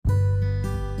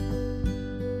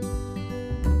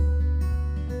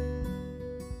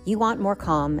You want more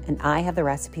calm, and I have the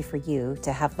recipe for you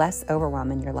to have less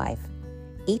overwhelm in your life.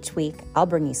 Each week, I'll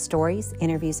bring you stories,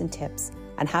 interviews, and tips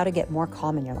on how to get more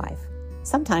calm in your life.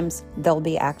 Sometimes there'll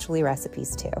be actually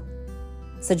recipes too.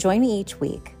 So join me each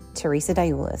week, Teresa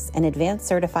Diulis, an advanced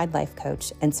certified life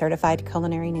coach and certified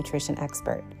culinary nutrition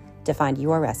expert, to find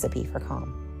your recipe for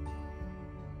calm.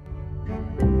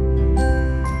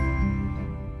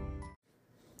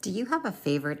 Do you have a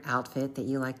favorite outfit that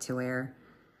you like to wear?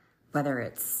 Whether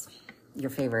it's your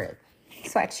favorite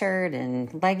sweatshirt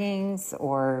and leggings,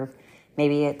 or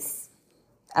maybe it's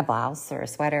a blouse or a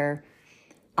sweater.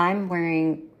 I'm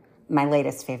wearing my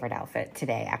latest favorite outfit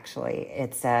today, actually.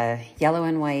 It's a yellow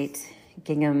and white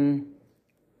gingham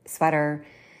sweater.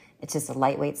 It's just a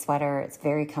lightweight sweater. It's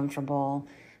very comfortable.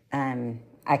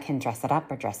 I can dress it up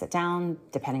or dress it down,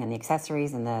 depending on the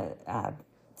accessories and the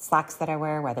slacks that I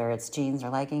wear, whether it's jeans or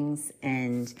leggings,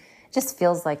 and just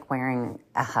feels like wearing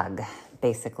a hug,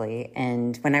 basically.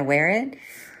 And when I wear it,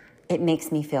 it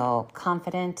makes me feel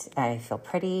confident. I feel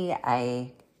pretty.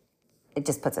 It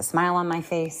just puts a smile on my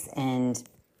face. And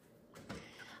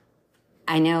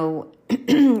I know,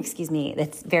 excuse me,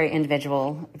 it's very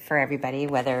individual for everybody,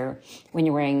 whether when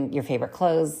you're wearing your favorite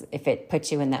clothes, if it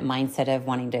puts you in that mindset of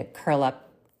wanting to curl up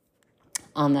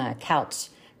on the couch,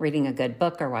 reading a good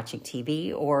book or watching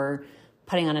TV, or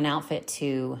putting on an outfit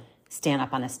to stand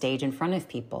up on a stage in front of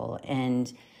people.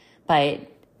 But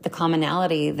the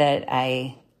commonality that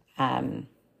I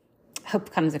hope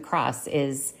comes across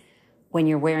is when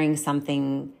you're wearing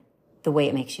something, the way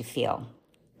it makes you feel.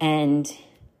 And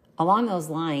along those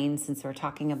lines, since we're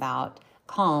talking about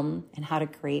calm and how to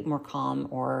create more calm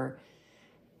or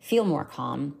feel more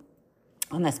calm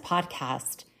on this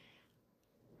podcast,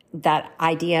 that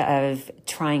idea of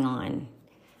trying on,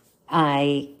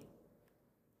 I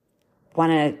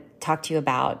want to talk to you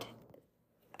about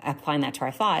applying that to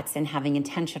our thoughts and having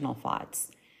intentional thoughts.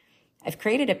 I've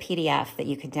created a PDF that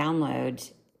you can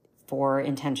download for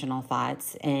intentional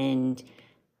thoughts, and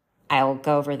I'll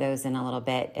go over those in a little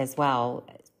bit as well.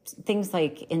 Things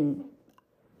like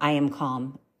I am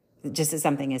calm, just as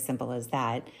something as simple as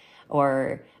that,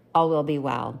 or all will be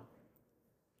well.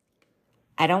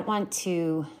 I don't want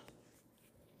to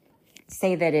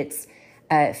say that it's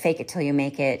a fake it till you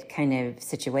make it kind of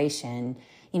situation.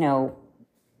 You know,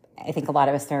 I think a lot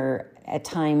of us are at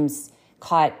times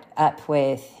caught up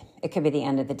with, it could be the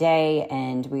end of the day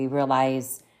and we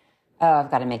realize, oh,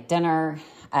 I've got to make dinner.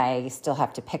 I still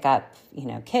have to pick up,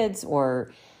 kids,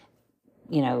 or,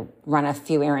 run a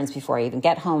few errands before I even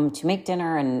get home to make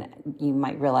dinner. And you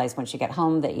might realize once you get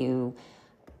home that you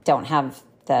don't have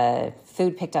the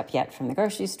food picked up yet from the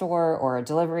grocery store, or a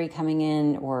delivery coming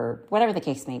in, or whatever the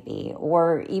case may be.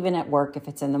 Or even at work, if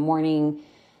it's in the morning,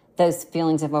 those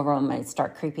feelings of overwhelm might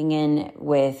start creeping in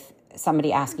with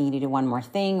somebody asking you to do one more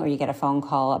thing, or you get a phone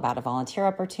call about a volunteer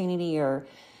opportunity, or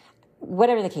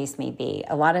whatever the case may be.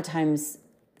 A lot of times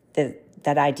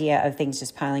that idea of things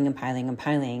just piling and piling and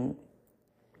piling,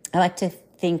 I like to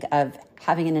think of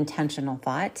having an intentional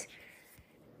thought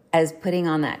as putting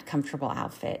on that comfortable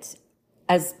outfit,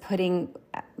 as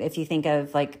if you think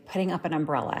of like putting up an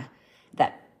umbrella,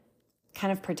 that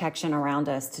kind of protection around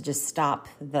us to just stop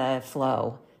the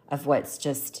flow of what's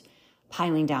just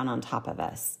piling down on top of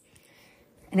us.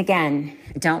 And again,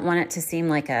 I don't want it to seem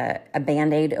like a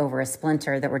Band-Aid over a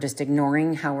splinter, that we're just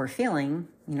ignoring how we're feeling.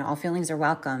 All feelings are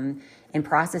welcome, and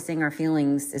processing our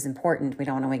feelings is important. We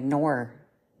don't want to ignore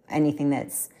anything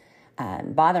that's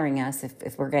bothering us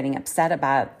if we're getting upset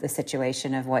about the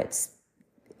situation of what's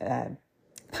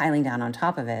piling down on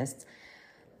top of us.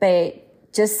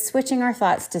 But just switching our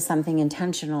thoughts to something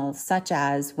intentional, such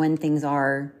as when things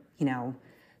are,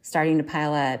 starting to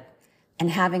pile up, and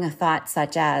having a thought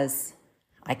such as,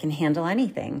 I can handle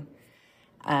anything,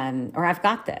 or I've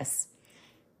got this.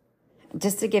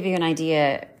 Just to give you an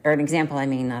idea, or an example,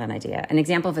 an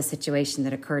example of a situation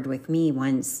that occurred with me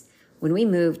once. When we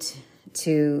moved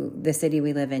to the city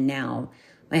we live in now,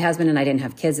 my husband and I didn't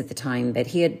have kids at the time, but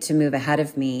he had to move ahead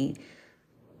of me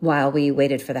while we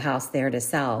waited for the house there to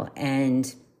sell.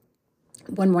 And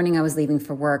one morning I was leaving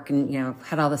for work and,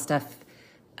 had all the stuff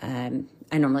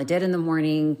I normally did in the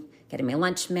morning, getting my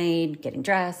lunch made, getting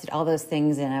dressed, all those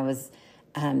things. And I was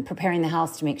preparing the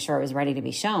house to make sure it was ready to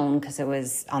be shown because it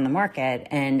was on the market.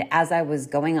 And as I was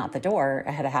going out the door,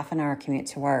 I had a half an hour commute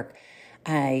to work.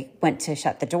 I went to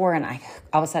shut the door, and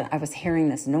all of a sudden I was hearing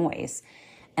this noise.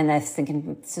 And I was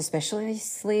thinking,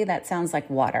 suspiciously, that sounds like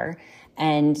water.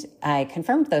 And I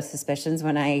confirmed those suspicions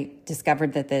when I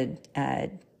discovered that the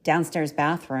downstairs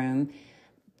bathroom,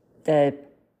 the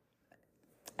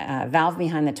valve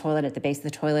behind the toilet at the base of the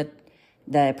toilet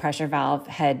the pressure valve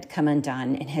had come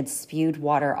undone and had spewed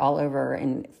water all over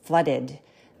and flooded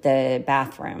the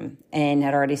bathroom, and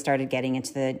had already started getting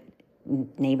into the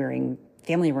neighboring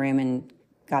family room and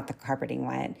got the carpeting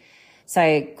wet. So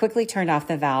I quickly turned off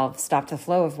the valve, stopped the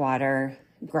flow of water,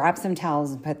 grabbed some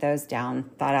towels and put those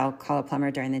down, thought I'll call a plumber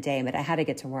during the day, but I had to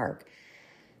get to work.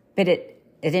 But I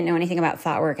didn't know anything about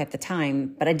thought work at the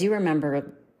time, but I do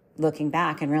remember looking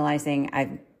back and realizing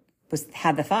I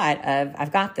had the thought of,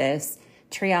 I've got this,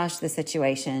 triaged the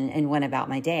situation and went about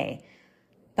my day.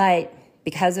 But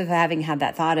because of having had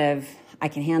that thought of, I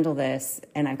can handle this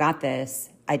and I've got this,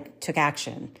 I took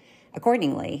action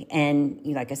accordingly. And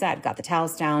like I said, got the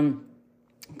towels down,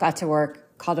 got to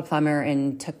work, called a plumber,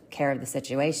 and took care of the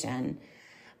situation.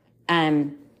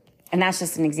 And that's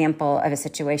just an example of a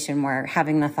situation where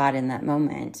having the thought in that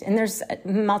moment, and there's a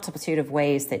multitude of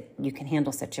ways that you can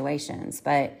handle situations,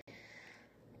 but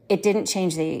it didn't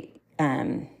change the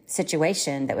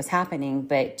situation that was happening,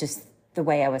 but just the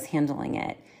way I was handling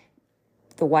it,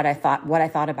 what I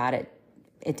thought about it,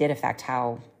 it did affect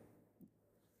how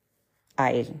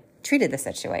I treated the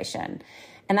situation.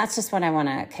 And that's just what I want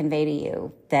to convey to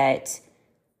you, that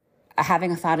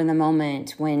having a thought in the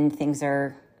moment when things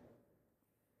are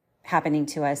happening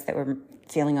to us, that we're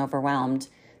feeling overwhelmed,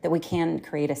 that we can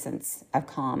create a sense of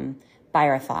calm by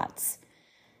our thoughts.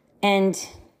 And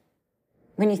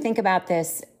when you think about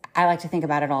this, I like to think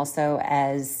about it also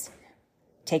as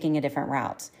taking a different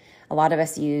route. A lot of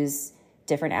us use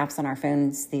different apps on our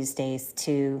phones these days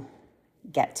to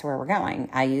get to where we're going.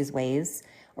 I use Waze,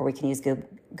 or we can use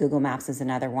Google Maps as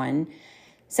another one.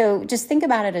 So just think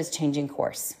about it as changing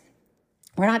course.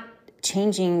 We're not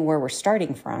changing where we're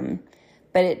starting from,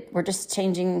 but we're just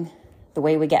changing the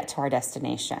way we get to our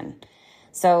destination.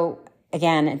 So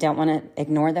again, I don't want to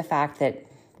ignore the fact that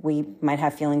we might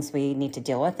have feelings we need to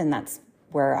deal with, and that's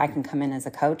where I can come in as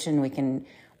a coach, and we can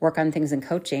work on things in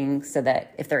coaching so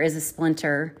that if there is a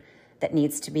splinter that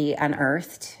needs to be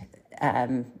unearthed,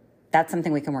 that's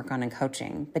something we can work on in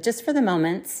coaching. But just for the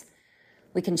moments,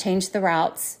 we can change the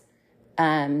routes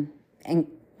and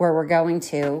where we're going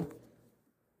to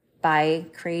by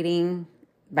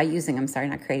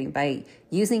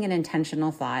using an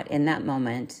intentional thought in that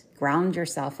moment. Ground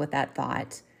yourself with that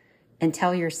thought and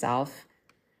tell yourself,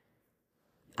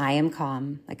 I am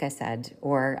calm, like I said,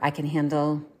 or I can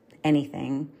handle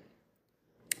anything.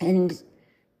 And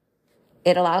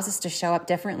it allows us to show up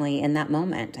differently in that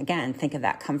moment. Again, think of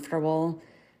that comfortable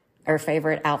or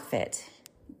favorite outfit,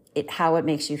 how it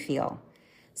makes you feel.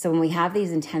 So when we have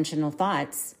these intentional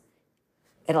thoughts,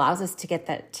 it allows us to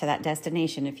get to that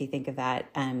destination, if you think of that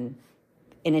in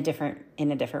a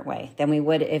different way than we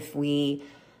would if we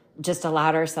just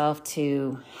allowed ourselves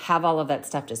to have all of that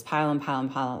stuff just pile and pile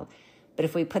and pile. But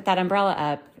if we put that umbrella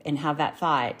up and have that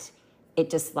thought, it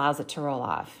just allows it to roll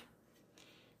off.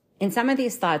 In some of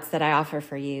these thoughts that I offer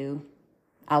for you,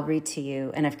 I'll read to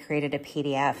you, and I've created a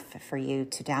PDF for you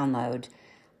to download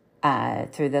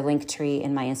through the link tree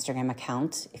in my Instagram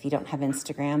account. If you don't have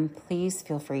Instagram, please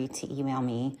feel free to email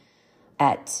me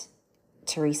at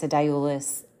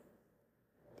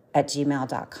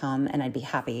teresadiulis@gmail.com, and I'd be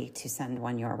happy to send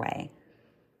one your way.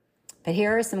 But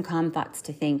here are some calm thoughts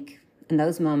to think in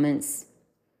those moments.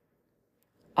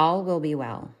 All will be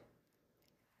well.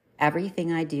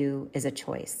 Everything I do is a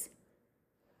choice.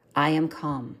 I am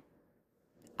calm.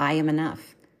 I am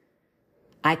enough.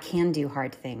 I can do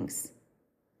hard things.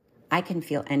 I can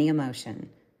feel any emotion.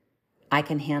 I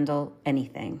can handle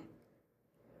anything.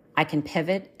 I can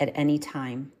pivot at any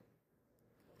time.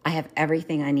 I have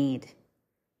everything I need.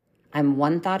 I'm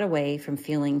one thought away from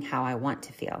feeling how I want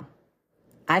to feel.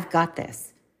 I've got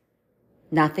this.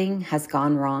 Nothing has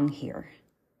gone wrong here.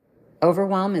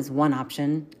 Overwhelm is one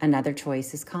option. Another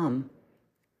choice is calm.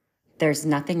 There's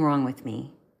nothing wrong with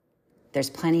me.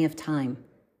 There's plenty of time.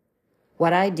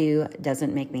 What I do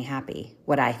doesn't make me happy.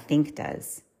 What I think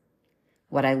does.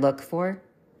 What I look for,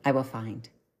 I will find.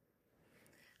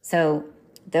 So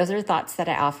those are thoughts that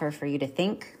I offer for you to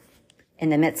think in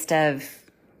the midst of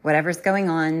whatever's going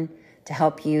on to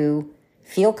help you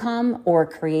feel calm or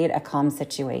create a calm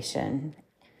situation.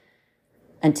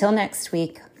 Until next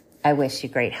week, I wish you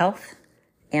great health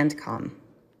and calm.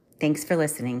 Thanks for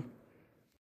listening.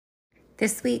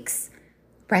 This week's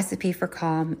recipe for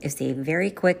calm is a very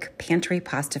quick pantry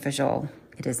pasta fagioli.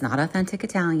 It is not authentic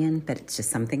Italian, but it's just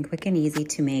something quick and easy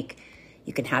to make.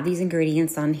 You can have these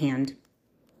ingredients on hand.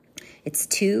 It's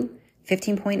 2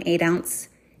 15.8 ounce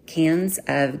cans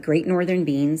of Great Northern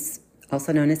beans,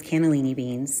 also known as cannellini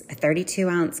beans, a 32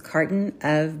 ounce carton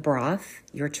of broth,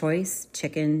 your choice,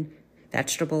 chicken,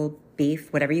 vegetable,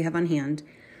 beef, whatever you have on hand,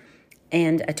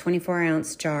 and a 24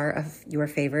 ounce jar of your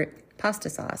favorite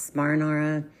pasta sauce,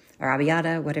 marinara,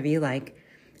 arrabbiata, whatever you like,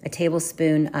 a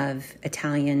tablespoon of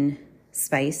Italian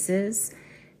spices,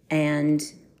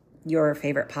 and your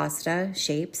favorite pasta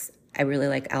shapes. I really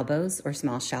like elbows or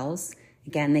small shells.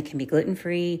 Again, they can be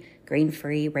gluten-free,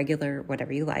 grain-free, regular,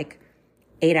 whatever you like.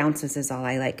 8 ounces is all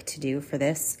I like to do for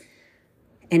this.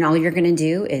 And all you're going to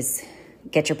do is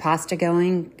get your pasta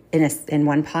going in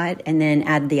one pot and then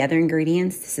add the other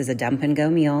ingredients. This is a dump and go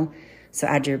meal. So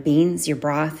add your beans, your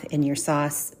broth, and your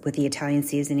sauce with the Italian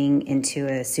seasoning into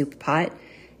a soup pot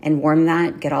and warm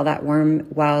that. Get all that warm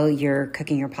while you're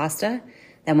cooking your pasta.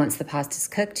 Then once the pasta's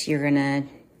cooked, you're going to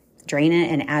drain it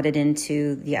and add it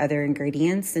into the other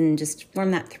ingredients and just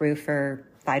warm that through for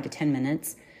 5 to 10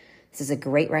 minutes. This is a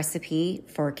great recipe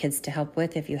for kids to help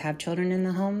with if you have children in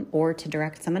the home or to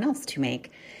direct someone else to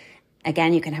make.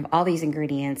 Again, you can have all these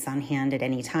ingredients on hand at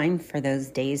any time for those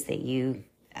days that you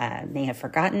may have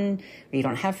forgotten or you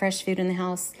don't have fresh food in the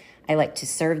house. I like to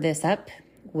serve this up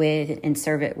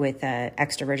serve it with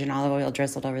extra virgin olive oil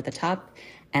drizzled over the top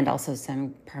and also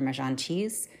some Parmesan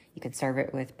cheese. You could serve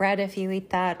it with bread if you eat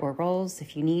that, or rolls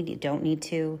if you need. You don't need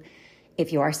to.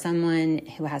 If you are someone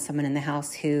who has someone in the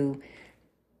house who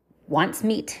wants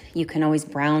meat, you can always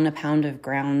brown a pound of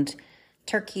ground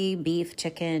turkey, beef,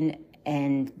 chicken,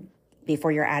 and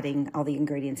before you're adding all the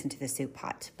ingredients into the soup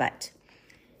pot. But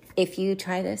if you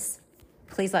try this,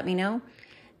 please let me know.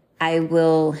 I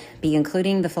will be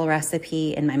including the full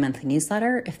recipe in my monthly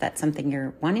newsletter if that's something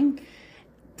you're wanting.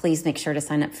 Please make sure to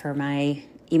sign up for my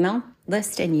email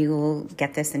list and you will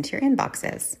get this into your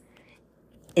inboxes.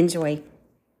 Enjoy.